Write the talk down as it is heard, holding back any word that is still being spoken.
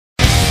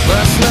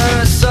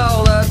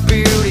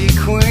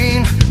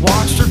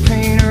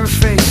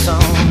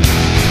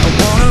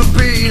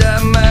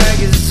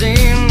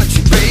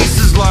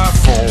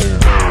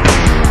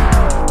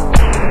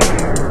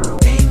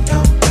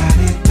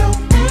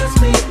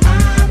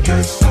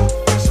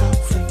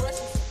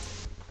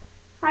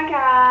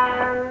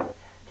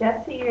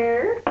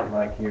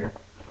Mike here.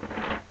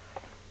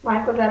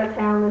 Mike was out of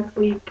town this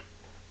week,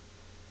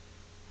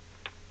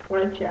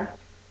 weren't you?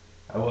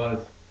 I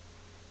was.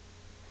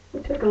 We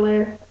took a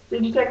list.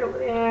 Did you take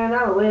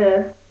not a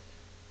list.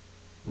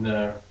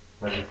 No.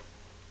 I just,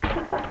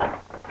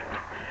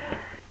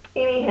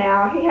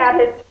 Anyhow, he had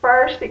his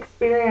first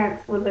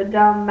experience with a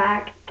dumb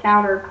Mac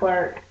counter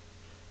clerk.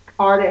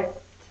 Artist.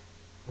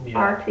 yeah.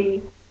 RT.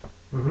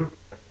 Mm-hmm.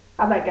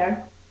 How'd that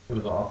go? It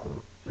was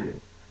awesome. She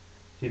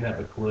didn't have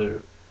a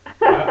clue.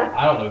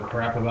 I don't know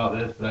crap about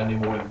this, but I knew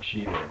more than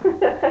she did.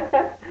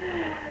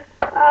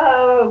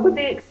 With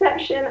the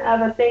exception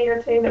of a thing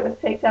or two that was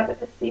picked up at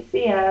the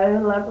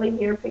CCO, Lovely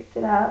here picked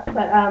it up,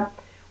 but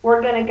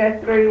we're going to go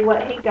through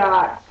what he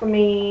got for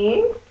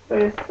me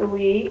this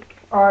week,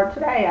 or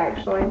today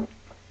actually.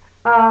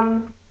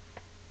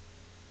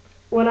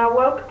 When I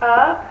woke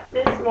up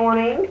this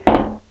morning,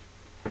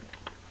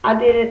 I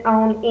didn't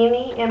own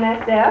any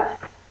MSFs,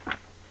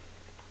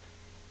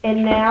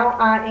 and now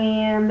I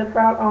am the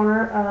proud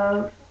owner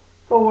of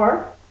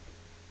 4.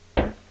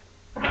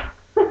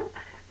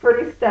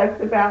 Pretty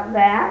stoked about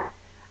that.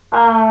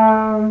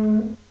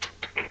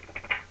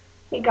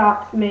 He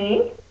got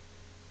me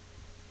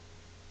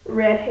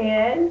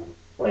Redhead,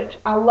 which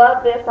I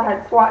love this. I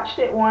had swatched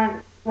it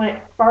once when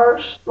it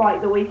first,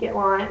 like the week it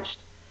launched,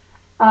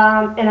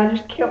 and I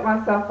just killed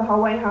myself the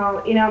whole way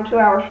home. You know, I'm 2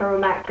 hours from a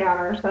Mac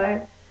counter,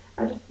 so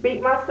I just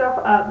beat myself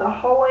up the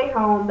whole way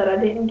home that I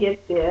didn't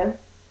get this.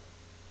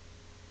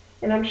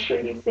 And I'm sure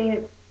you've seen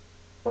it.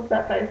 What's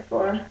that face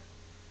for?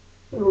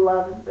 He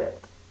loves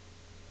it.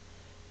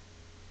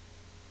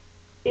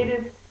 It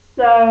is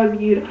so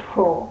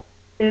beautiful,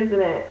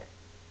 isn't it?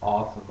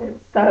 Awesome.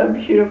 It's so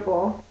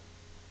beautiful.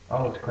 I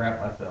almost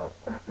crap myself.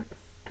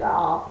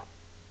 Stop.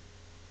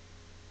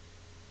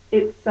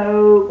 It's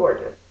so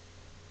gorgeous.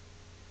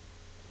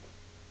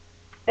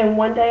 And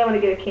one day I'm going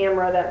to get a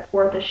camera that's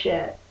worth a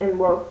shit, and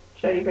we'll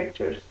show you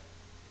pictures.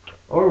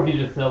 Or we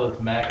could just sell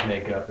this Mac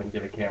makeup and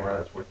get a camera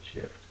that's worth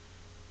shit.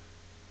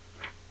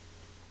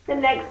 The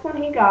next one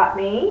he got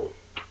me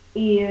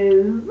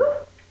is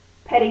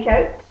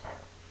Petticoat.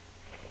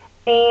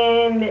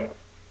 And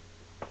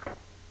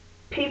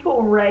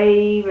people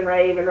rave and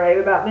rave and rave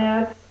about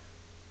this.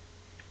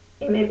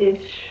 And it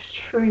is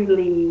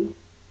truly,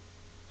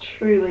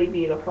 truly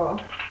beautiful.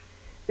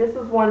 This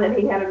was one that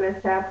he had a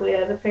mishap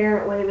with.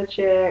 Apparently the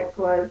chick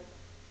was,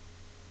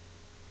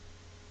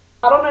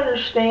 I don't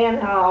understand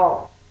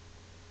how,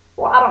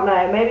 well, I don't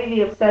know, maybe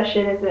the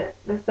obsession isn't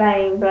the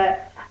same,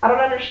 but I don't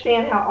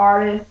understand how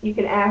artists, you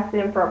can ask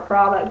them for a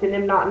product and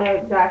them not know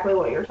exactly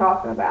what you're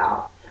talking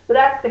about. But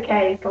that's the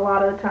case a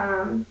lot of the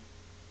time.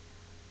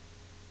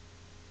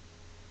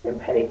 And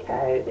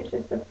Petticoat is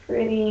just a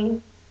pretty,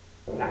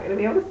 you're not going to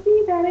be able to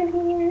see that in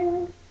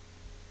here.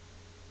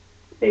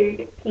 There you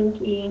get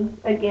pinky.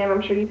 Again,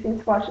 I'm sure you've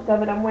seen swatches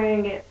of it. I'm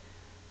wearing it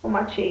on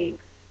my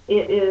cheeks.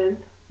 It is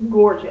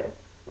gorgeous.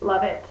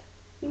 Love it.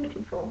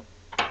 Beautiful.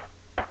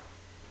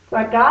 So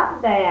I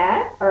got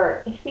that,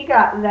 or he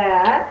got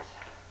that.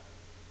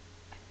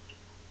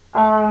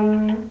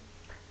 I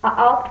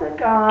also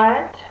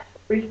got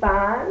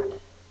Refined.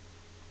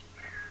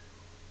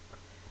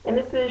 And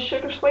this is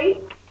Sugar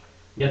Sweet.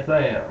 Yes,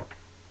 I am.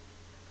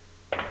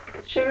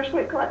 Sugar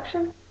Sweet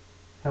collection.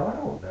 Hell, I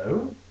don't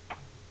know.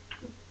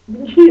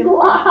 You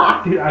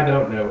lie. Dude, I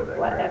don't know what that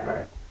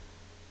Whatever.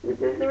 This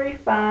is the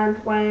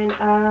Refined one.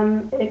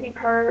 And if you've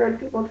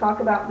heard people talk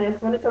about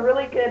this one, it's a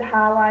really good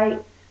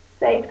highlight,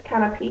 safe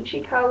kind of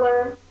peachy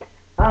color.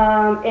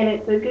 And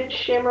it's a good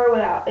shimmer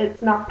without,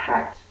 it's not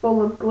packed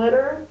full of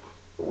glitter,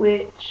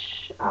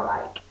 which I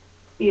like.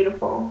 It's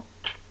beautiful.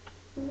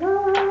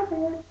 Love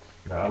it.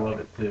 No, I love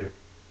it too.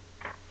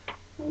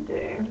 I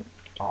do.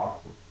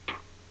 Awesome.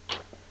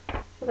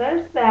 So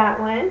there's that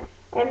one.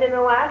 And then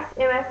the last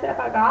MSF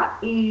I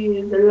got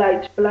is the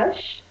Light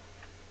Blush.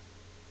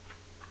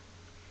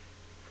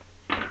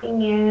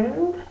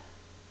 And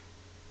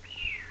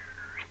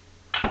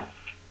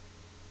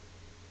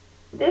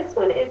this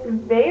one is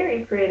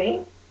very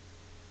pretty,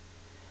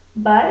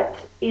 but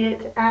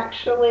it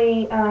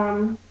actually,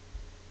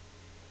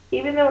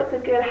 even though it's a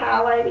good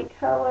highlighty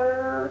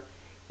color,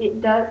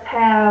 it does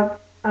have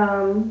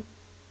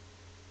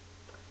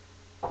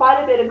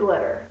quite a bit of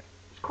glitter.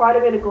 Quite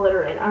a bit of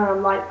glitter in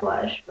Light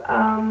Blush.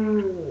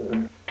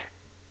 So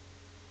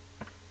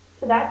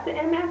that's the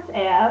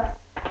MSFs.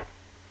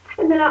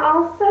 And then I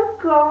also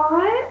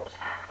got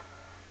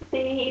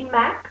the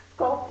MAC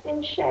Sculpt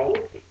and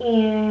Shape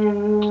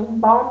in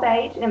Balm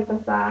Beige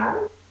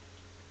Emphasize.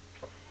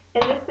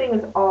 And this thing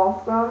is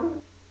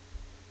awesome.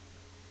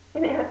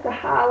 And it has the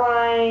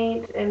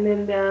highlight and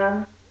then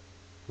the...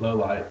 Low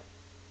light.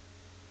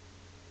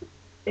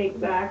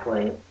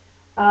 Exactly.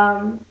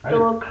 The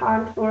little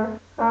contour.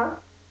 Huh?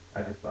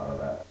 I just thought of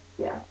that.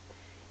 Yeah.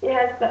 It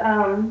has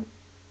the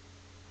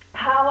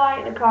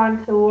highlight, the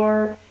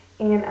contour,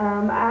 and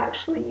I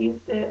actually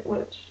used it,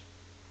 which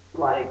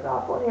lighting's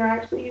awful here. I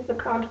actually used the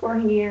contour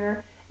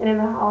here and in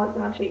the hollows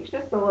of my cheeks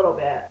just a little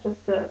bit,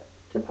 just to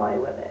play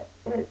with it.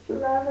 And it's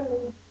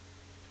lovely.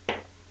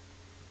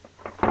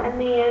 And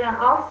then I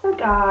also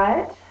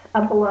got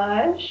a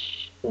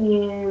blush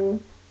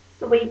in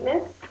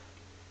Sweetness.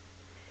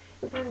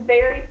 This is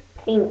very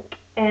pink,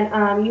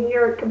 and you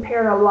hear it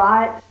compared a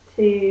lot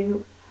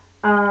to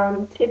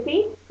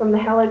Tippy from the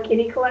Hello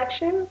Kitty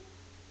collection.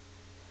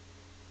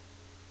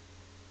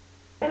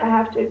 And I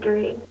have to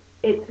agree,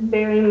 it's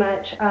very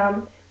much,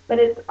 but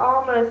it's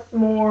almost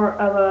more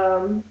of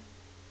a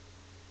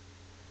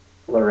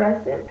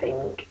fluorescent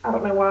pink. I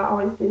don't know why I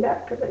always do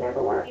that because it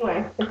never works.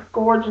 Anyway, it's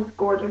gorgeous,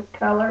 gorgeous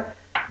color.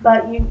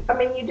 But you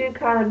do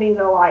kind of need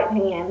a light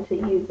hand to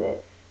use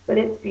it. But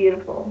it's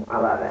beautiful. I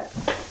love it.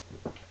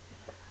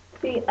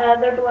 The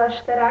other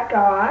blush that I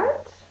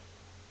got,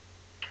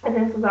 and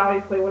this is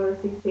obviously one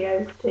of the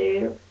CCOs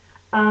too,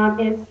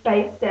 is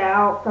Spaced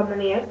Out from the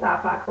Neo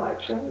Sci-Fi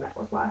collection. That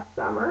was last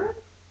summer.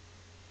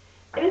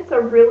 And it's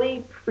a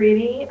really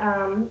pretty,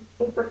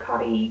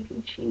 apricot-y,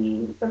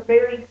 peachy, it's a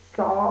very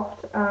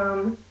soft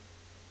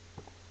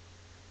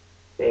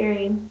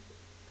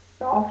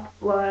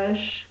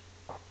blush.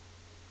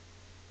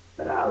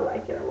 But I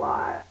like it a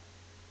lot.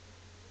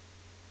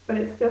 But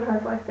it still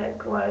has like that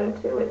glow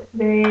to it. It's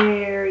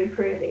very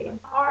pretty.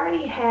 I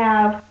already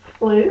have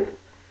Floof,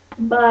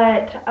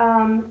 but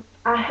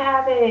I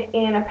have it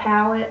in a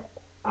palette.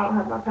 I don't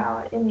have my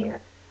palette in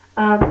here.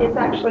 It's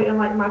actually in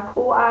like my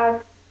Cool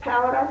Eyes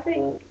palette, I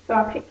think. So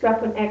I picked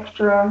up an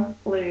extra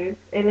Floof.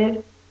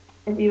 And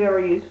if you've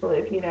ever used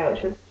Floof, you know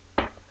it's just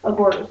a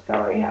gorgeous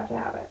color. You have to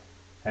have it.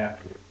 Have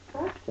to.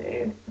 Have to.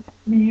 It's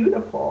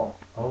beautiful.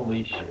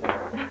 Holy shit.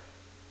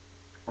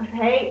 I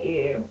hate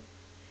you.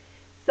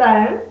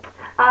 So,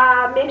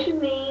 I mentioned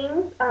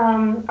these,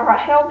 or I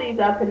held these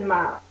up in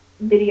my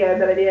video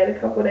that I did a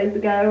couple of days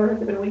ago, or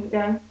has it been a week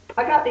ago?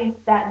 I got these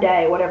that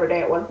day, whatever day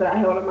it was that I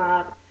held them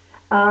up.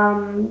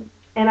 And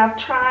I'm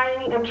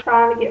trying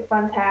to get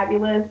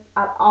Funtabulous.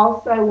 I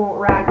also want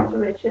Rags to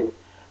Riches,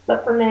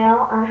 but for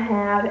now I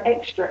have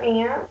Extra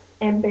Ants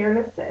and Bare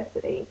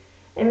Necessity.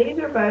 And these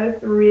are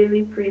both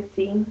really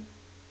pretty.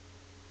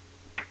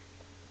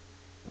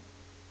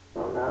 I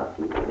don't know if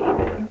you can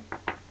even.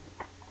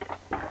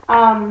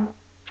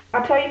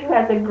 I'll tell you who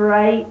has a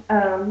great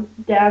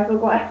Dazzle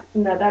glass.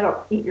 No,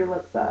 that'll eat your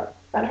lips up.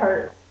 That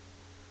hurts.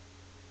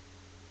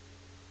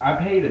 I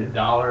paid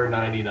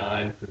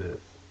 $1.99 for this.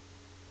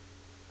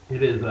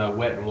 It is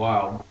Wet n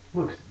Wild.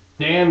 Looks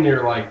damn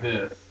near like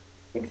this.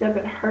 Except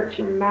it hurts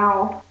your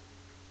mouth.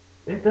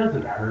 It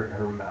doesn't hurt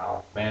her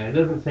mouth, man. It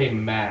doesn't say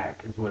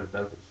MAC is what it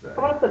doesn't say. I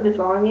want to put this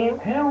on you.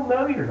 Hell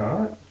no, you're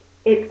not.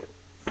 It's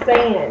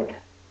sand.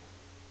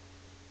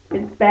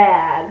 It's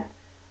bad.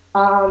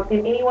 And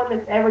anyone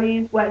that's ever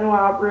used Wet n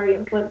Wild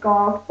Brilliance lip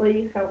gloss,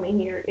 please help me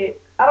here.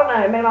 I don't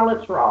know, it made my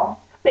lips raw.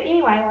 But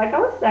anyway, like I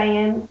was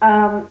saying,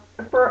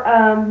 for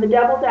the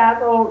Double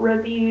Dazzle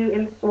review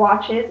and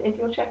swatches, if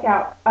you'll check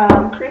out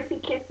Chrissy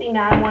Kissy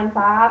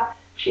 915,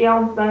 she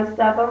owns most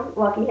of them,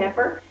 Lucky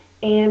Heifer,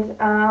 and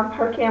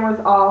her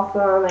camera's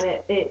awesome,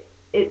 and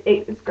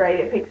it's great.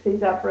 It picks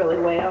these up really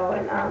well,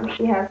 and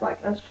she has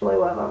like a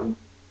slew of them.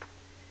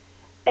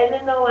 And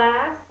then the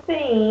last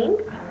thing.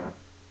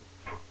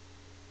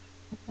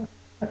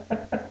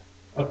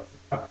 I'm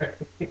sorry.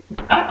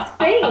 That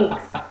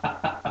stinks.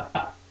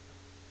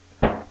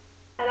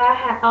 And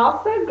I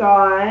also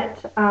got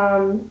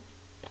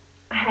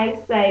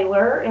Hey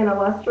Sailor in a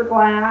luster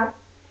glass.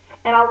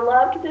 And I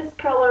loved this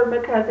color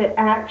because it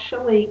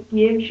actually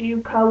gives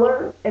you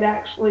color. It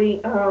actually,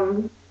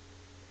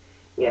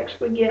 you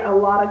actually get a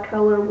lot of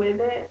color with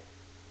it.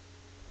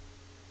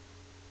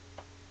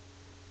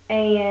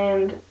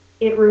 And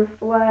it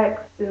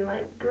reflects in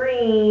like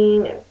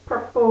green,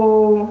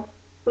 purple,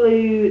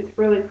 blue. It's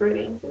really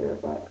pretty. See what it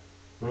reflects.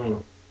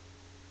 You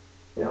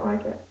don't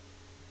like it?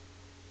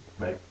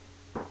 Maybe.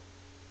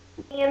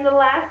 And the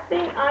last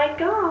thing I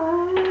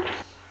got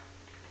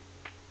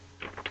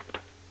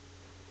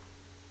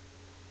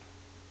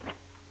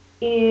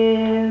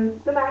is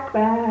the MAC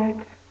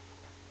bag.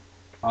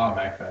 Oh,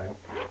 MAC bag.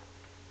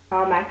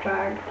 Oh, MAC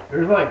bag.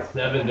 There's like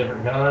 7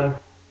 different kinds.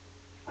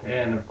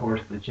 And of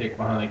course the chick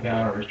behind the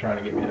counter was trying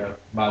to get me to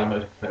buy the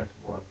most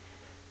expensive one.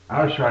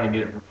 I was trying to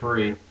get it for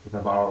free because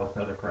I bought all this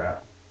other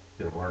crap.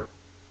 Didn't work.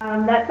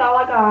 That's all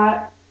I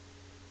got.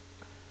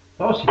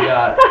 That's all she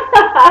got.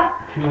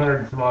 $200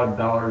 and some odd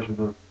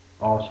was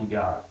all she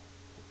got.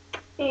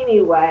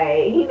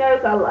 Anyway, he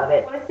knows I love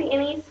it. If you want to see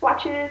any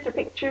swatches or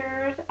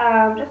pictures,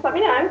 just let me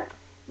know.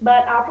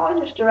 But I'll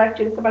probably just direct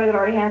you to somebody that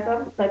already has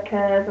them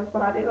because that's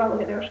what I do. I look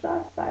at their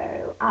stuff.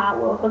 So I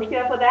will hook you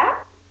up with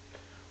that.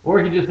 Or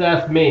you can just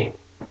ask me.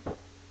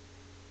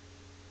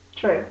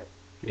 True.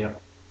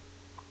 Yep.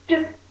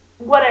 Just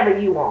whatever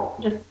you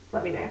want. Just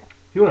let me know. If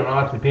you want an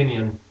honest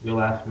opinion,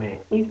 you'll ask me.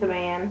 He's the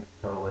man.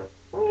 Totally.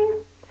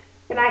 Good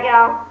night,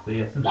 y'all. So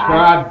yeah,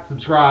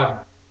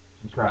 subscribe.